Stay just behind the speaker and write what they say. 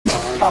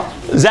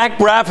Zach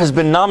Braff has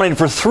been nominated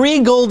for 3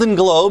 Golden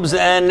Globes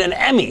and an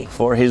Emmy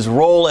for his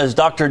role as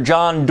Dr.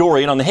 John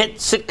Dorian on the hit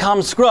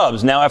sitcom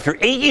Scrubs. Now, after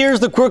 8 years,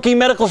 the quirky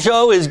medical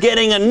show is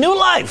getting a new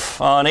life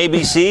on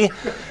ABC.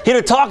 Here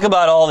to talk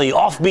about all the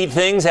offbeat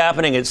things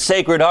happening at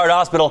Sacred Heart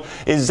Hospital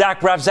is Zach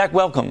Braff. Zach,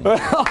 welcome.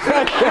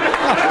 Thank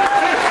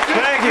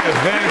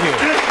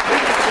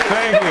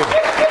you.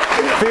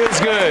 Feels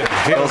good.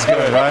 Feels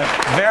good, right?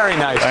 Very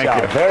nice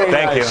job. Very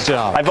nice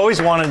job. I've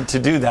always wanted to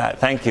do that.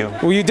 Thank you.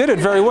 Well, you did it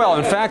very well.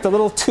 In fact, a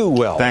little too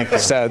well. Thank you.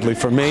 Sadly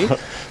for me.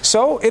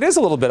 So it is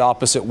a little bit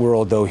opposite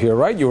world, though, here,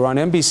 right? You were on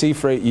NBC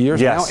for 8 years.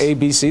 Yes. Now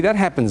ABC. That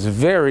happens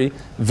very,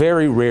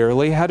 very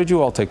rarely. How did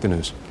you all take the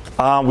news?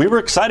 We were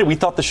excited. We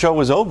thought the show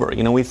was over.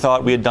 You know, we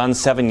thought we had done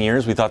 7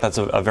 years. We thought that's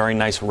a very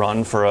nice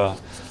run for a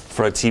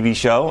TV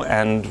show.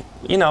 And,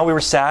 you know, we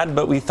were sad,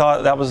 but we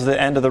thought that was the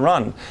end of the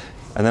run.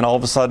 And then all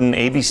of a sudden,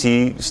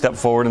 ABC stepped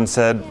forward and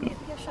said,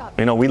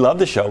 you know, we love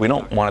the show. We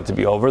don't want it to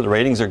be over. The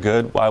ratings are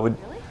good. Why would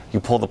you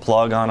pull the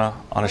plug on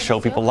a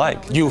show people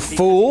like? You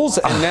fools.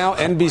 And now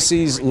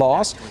NBC's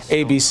loss,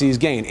 ABC's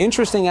gain.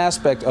 Interesting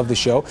aspect of the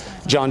show.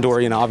 John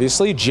Dorian,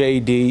 obviously.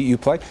 JD, you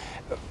play.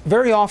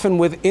 Very often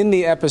within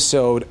the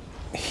episode,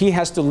 he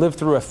has to live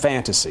through a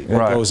fantasy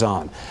that goes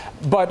on.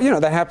 But, you know,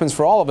 that happens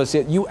for all of us,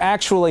 yet you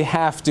actually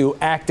have to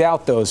act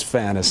out those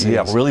fantasies.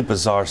 Yeah, really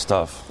bizarre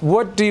stuff.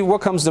 What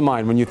comes to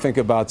mind when you think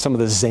about some of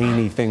the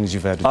zany things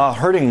you've had to do?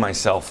 Hurting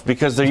myself,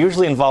 because they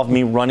usually involve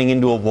me running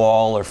into a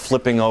wall or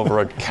flipping over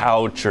a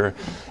couch, or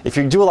if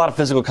you do a lot of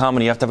physical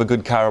comedy, you have to have a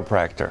good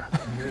chiropractor.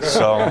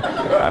 So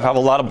I have a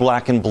lot of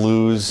black and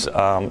blues,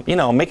 you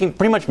know,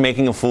 pretty much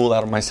making a fool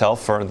out of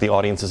myself for the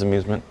audience's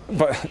amusement.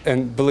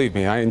 And believe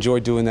me, I enjoy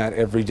doing that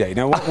every day.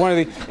 Now, one of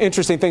the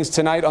interesting things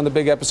tonight on the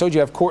big episode,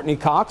 you have Courtney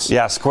Cox.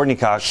 Yes, Courtney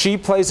Cox. She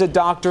plays a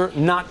doctor,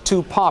 not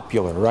too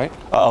popular, right?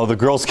 Uh-oh, the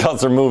Girl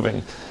Scouts are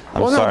moving.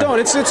 I'm sorry. No, don't.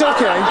 It's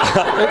okay.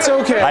 It's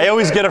okay. I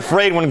always get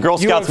afraid when Girl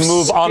Scouts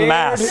move en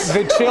masse.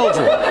 The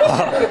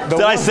children.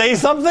 Did I say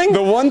something?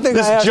 The one thing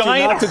this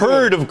giant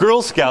herd of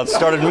Girl Scouts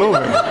started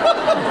moving.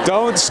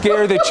 Don't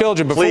scare the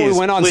children. Before we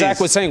went on, Zach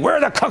was saying, "Where are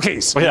the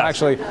cookies?" Yeah.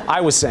 Actually,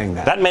 I was saying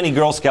that. That many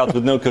Girl Scouts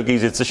with no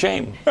cookies, it's a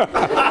shame.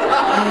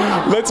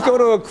 Let's go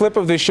to a clip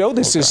of the show.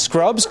 This is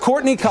Scrubs.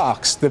 Courtney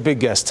Cox, the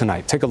big guest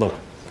tonight. Take a look.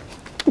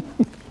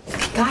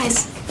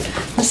 Guys,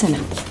 listen,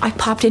 I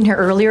popped in here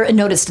earlier and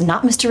noticed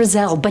not Mr.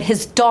 Rizal, but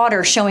his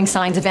daughter showing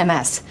signs of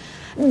MS.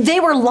 They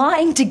were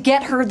lying to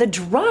get her the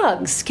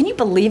drugs. Can you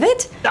believe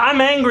it?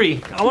 I'm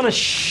angry. I want to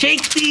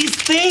shake these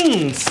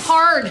things.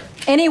 Hard.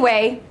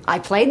 Anyway, I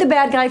played the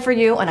bad guy for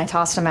you and I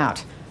tossed him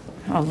out.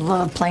 I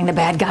love playing the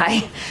bad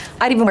guy.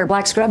 I'd even wear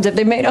black scrubs if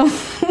they made them.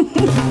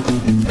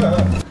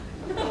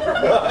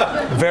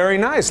 Very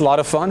nice. A lot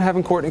of fun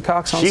having Courtney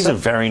Cox on set. She's a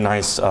very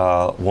nice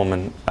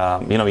woman.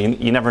 You know,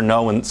 you never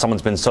know when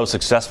someone's been so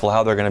successful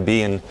how they're going to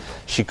be, and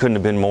she couldn't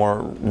have been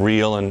more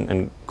real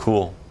and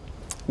cool.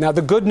 Now,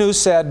 the good news,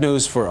 sad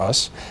news for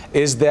us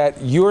is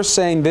that you're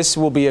saying this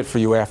will be it for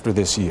you after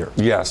this year.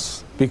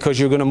 Yes. Because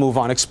you're going to move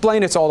on.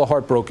 Explain it to all the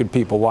heartbroken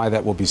people why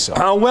that will be so.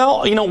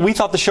 Well, you know, we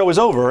thought the show was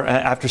over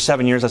after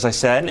 7 years, as I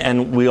said,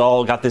 and we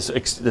all got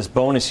this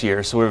bonus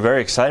year, so we're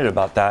very excited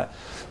about that.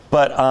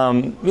 But,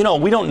 you know,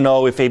 we don't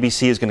know if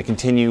ABC is going to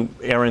continue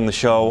airing the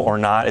show or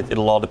not.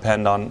 It'll all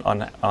depend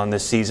on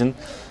this season.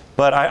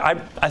 But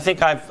I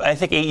think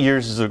 8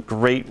 years is a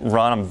great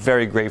run. I'm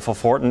very grateful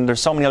for it. And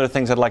there's so many other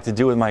things I'd like to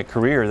do with my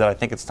career that I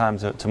think it's time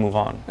to move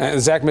on.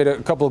 And Zach made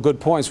a couple of good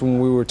points when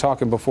we were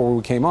talking before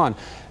we came on.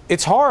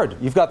 It's hard.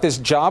 You've got this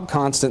job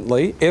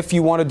constantly. If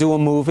you want to do a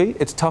movie,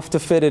 it's tough to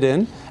fit it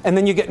in. And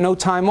then you get no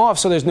time off,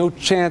 so there's no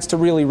chance to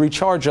really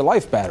recharge your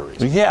life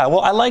batteries. Yeah,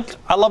 well, I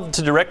love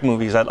to direct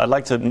movies. I'd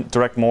like to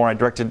direct more. I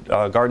directed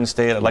Garden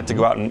State. I'd like to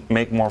go out and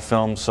make more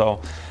films.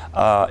 So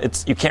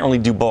you can't really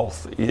do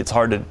both. It's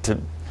hard to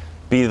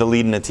be the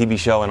lead in a TV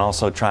show and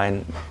also try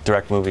and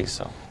direct movies.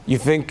 So. You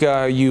think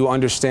you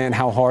understand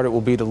how hard it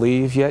will be to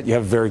leave yet? You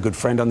have a very good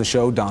friend on the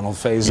show, Donald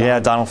Faison. Yeah,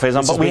 Donald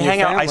Faison. But we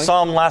hang out. I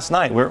saw him last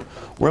night. We're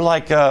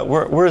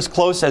as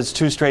close as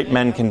two straight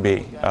men can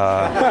be.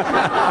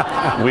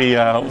 We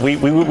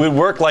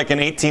work like an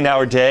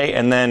 18-hour day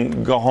and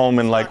then go home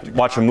and like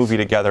watch a movie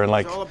together and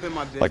like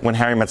when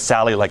Harry Met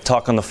Sally, like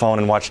talk on the phone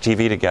and watch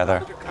TV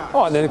together.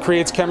 Oh, and then it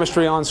creates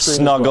chemistry on screen.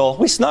 Snuggle. Well.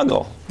 We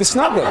snuggle. The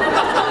snuggle.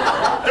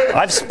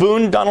 I've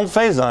spooned Donald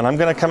Faison. I'm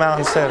going to come out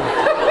and say it.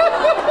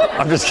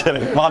 I'm just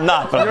kidding. Well, I'm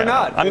not. But You're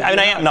not. I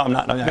am. No, I'm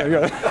not.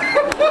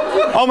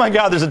 Oh my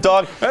God, there's a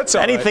dog. That's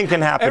all Anything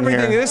can happen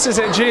here. This is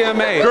at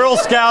GMA. Girl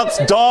Scouts,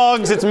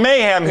 dogs, it's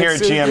mayhem here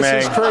at GMA.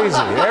 This is crazy.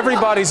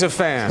 Everybody's a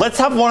fan. Let's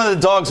have one of the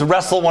dogs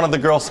wrestle one of the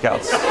Girl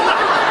Scouts.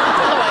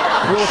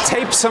 We'll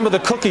tape some of the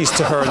cookies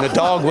to her and the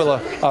dog will...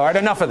 all right,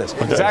 enough of this.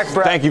 Okay. Zach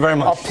Braff, thank you very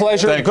much. A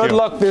pleasure. Thank Good you.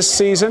 luck this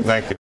season.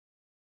 Thank you.